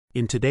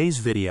In today's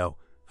video,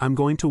 I'm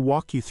going to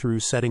walk you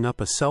through setting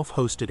up a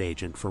self-hosted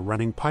agent for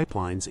running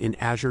pipelines in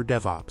Azure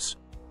DevOps.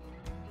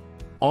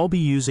 I'll be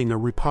using a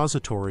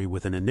repository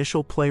with an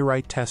initial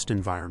Playwright test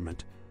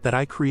environment that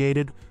I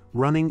created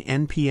running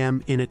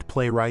npm init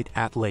playwright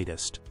at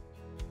latest.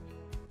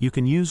 You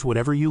can use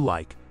whatever you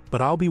like, but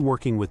I'll be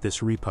working with this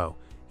repo.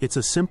 It's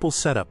a simple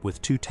setup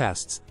with 2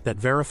 tests that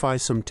verify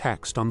some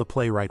text on the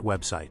Playwright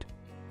website.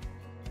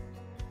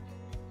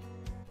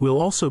 We'll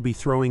also be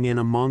throwing in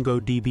a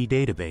MongoDB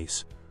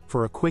database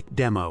for a quick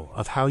demo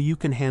of how you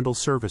can handle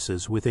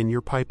services within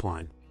your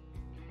pipeline.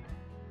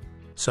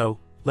 So,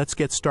 let's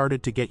get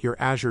started to get your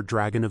Azure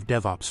Dragon of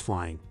DevOps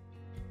flying.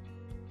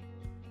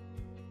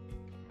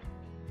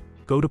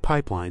 Go to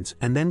Pipelines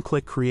and then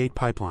click Create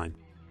Pipeline.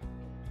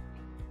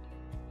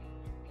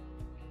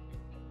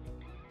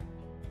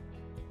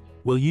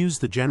 We'll use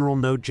the general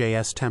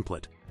Node.js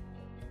template.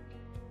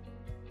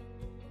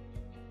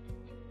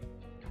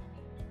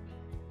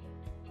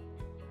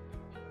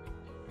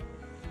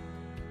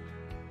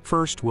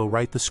 First, we'll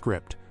write the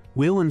script.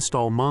 We'll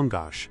install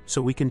Mongosh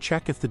so we can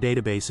check if the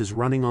database is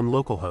running on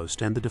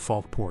localhost and the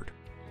default port.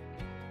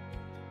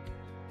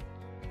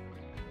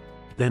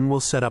 Then we'll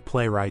set up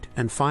Playwright,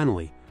 and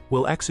finally,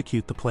 we'll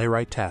execute the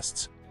Playwright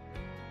tests.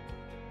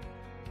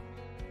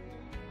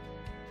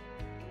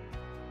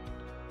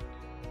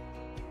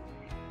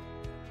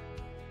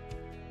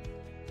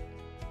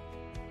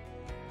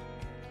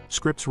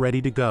 Script's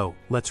ready to go.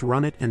 Let's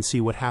run it and see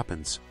what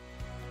happens.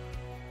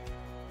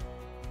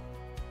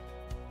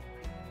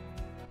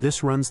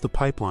 This runs the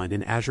pipeline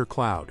in Azure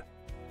Cloud.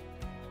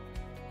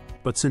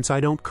 But since I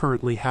don't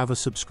currently have a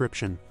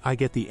subscription, I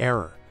get the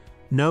error.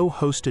 No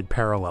hosted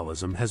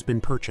parallelism has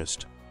been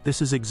purchased. This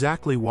is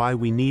exactly why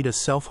we need a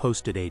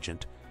self-hosted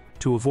agent,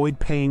 to avoid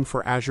paying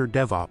for Azure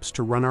DevOps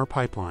to run our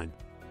pipeline.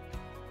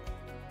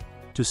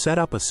 To set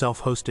up a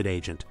self-hosted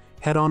agent,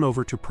 head on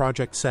over to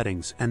Project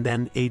Settings and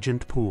then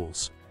Agent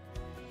Pools.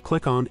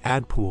 Click on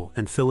Add Pool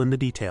and fill in the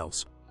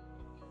details.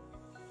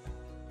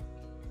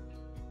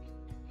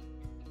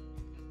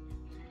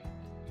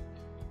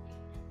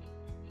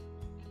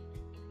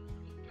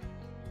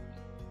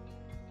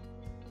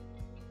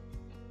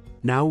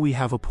 Now we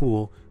have a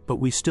pool, but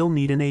we still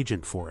need an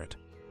agent for it.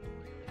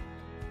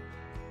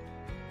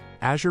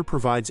 Azure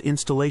provides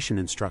installation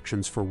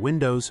instructions for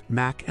Windows,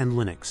 Mac, and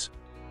Linux.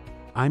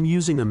 I'm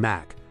using a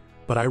Mac,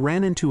 but I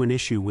ran into an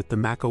issue with the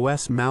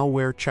macOS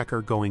malware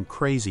checker going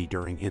crazy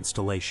during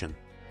installation.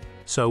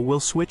 So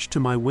we'll switch to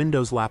my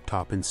Windows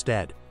laptop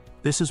instead.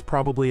 This is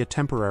probably a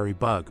temporary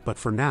bug, but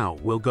for now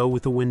we'll go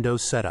with the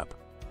Windows setup.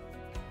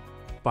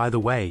 By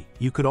the way,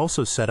 you could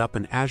also set up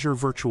an Azure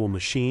Virtual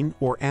Machine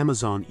or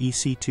Amazon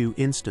EC2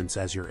 instance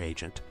as your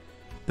agent.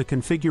 The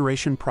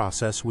configuration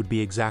process would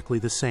be exactly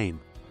the same.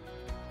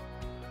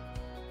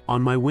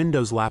 On my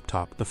Windows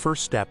laptop, the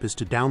first step is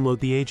to download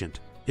the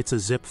agent. It's a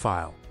zip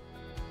file.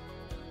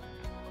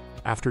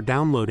 After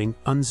downloading,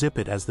 unzip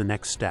it as the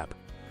next step.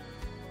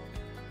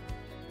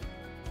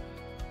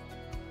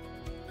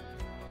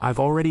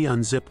 I've already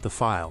unzipped the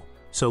file,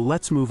 so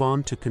let's move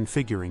on to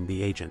configuring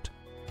the agent.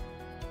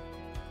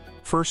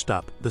 First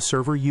up, the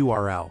server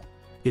URL.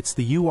 It's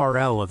the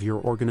URL of your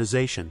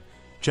organization.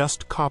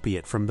 Just copy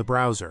it from the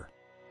browser.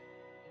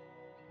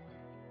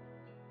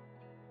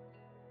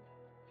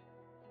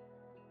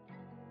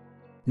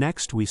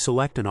 Next, we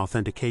select an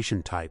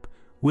authentication type.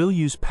 We'll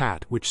use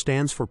PAT, which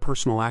stands for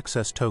Personal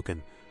Access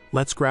Token.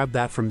 Let's grab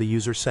that from the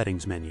User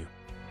Settings menu.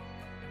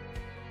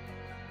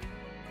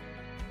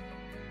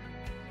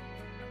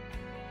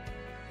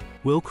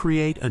 We'll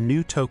create a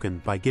new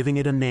token by giving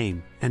it a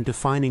name and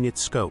defining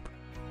its scope.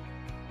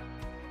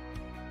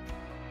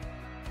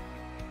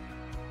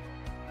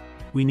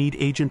 We need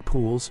agent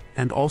pools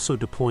and also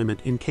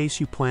deployment in case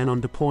you plan on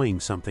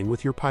deploying something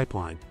with your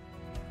pipeline.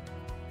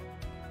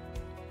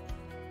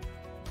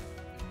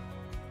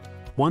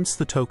 Once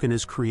the token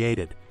is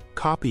created,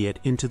 copy it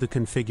into the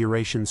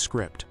configuration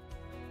script.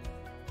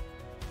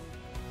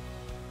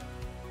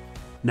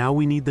 Now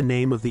we need the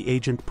name of the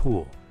agent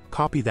pool.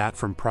 Copy that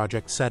from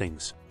Project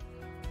Settings.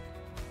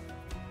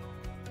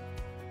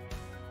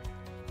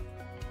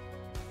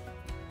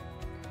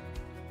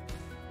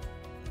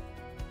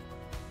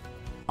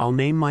 I'll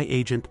name my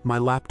agent my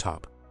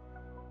laptop.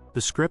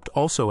 The script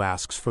also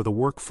asks for the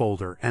work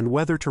folder and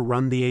whether to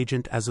run the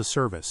agent as a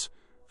service.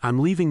 I'm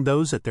leaving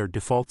those at their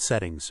default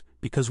settings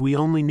because we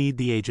only need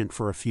the agent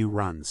for a few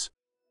runs.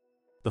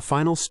 The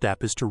final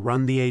step is to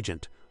run the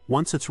agent.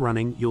 Once it's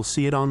running, you'll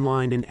see it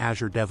online in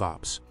Azure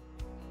DevOps.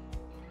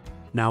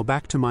 Now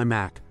back to my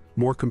Mac,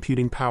 more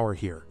computing power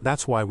here,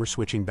 that's why we're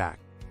switching back.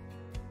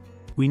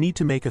 We need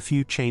to make a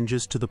few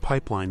changes to the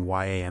pipeline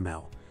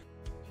YAML.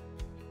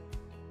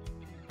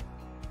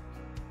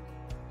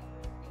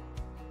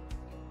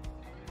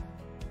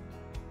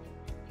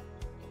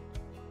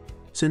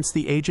 Since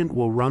the agent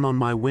will run on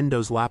my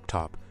Windows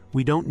laptop,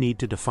 we don't need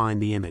to define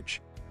the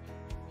image.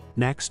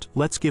 Next,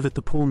 let's give it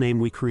the pool name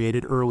we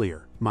created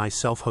earlier, my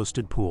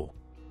self-hosted pool.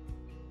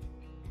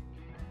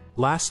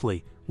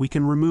 Lastly, we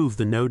can remove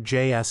the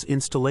Node.js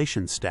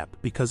installation step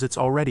because it's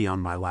already on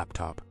my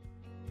laptop.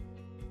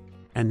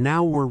 And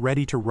now we're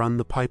ready to run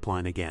the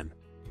pipeline again.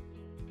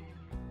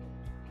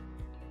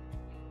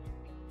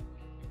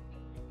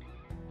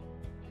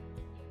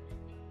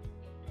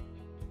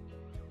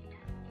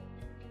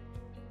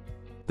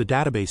 The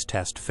database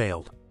test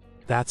failed.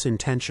 That's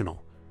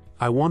intentional.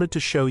 I wanted to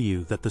show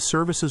you that the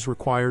services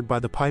required by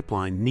the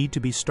pipeline need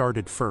to be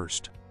started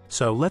first.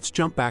 So let's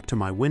jump back to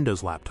my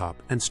Windows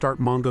laptop and start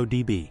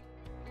MongoDB.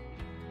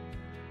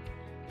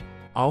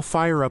 I'll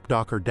fire up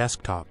Docker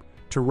Desktop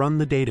to run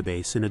the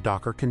database in a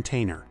Docker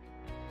container.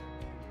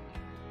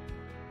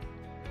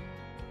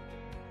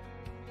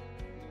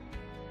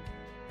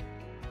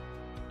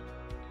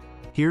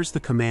 Here's the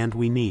command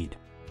we need.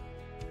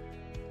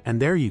 And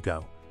there you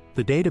go.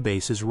 The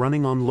database is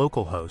running on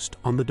localhost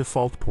on the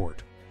default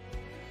port.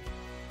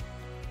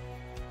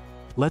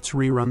 Let's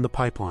rerun the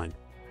pipeline.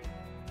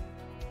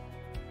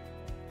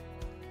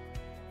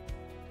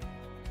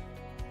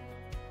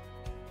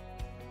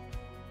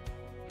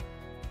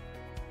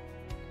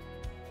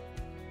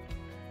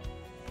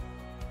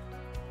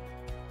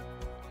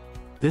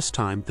 This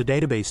time, the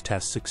database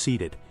test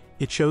succeeded.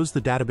 It shows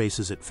the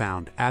databases it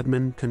found: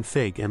 admin,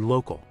 config, and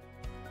local.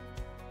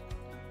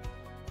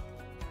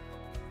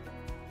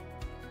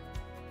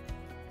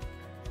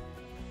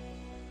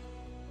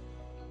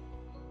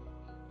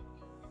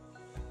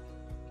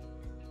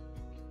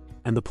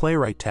 And the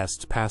playwright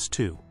tests passed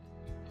too.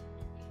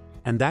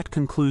 And that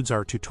concludes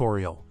our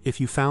tutorial. If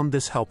you found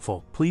this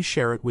helpful, please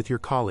share it with your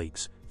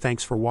colleagues.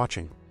 Thanks for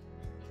watching.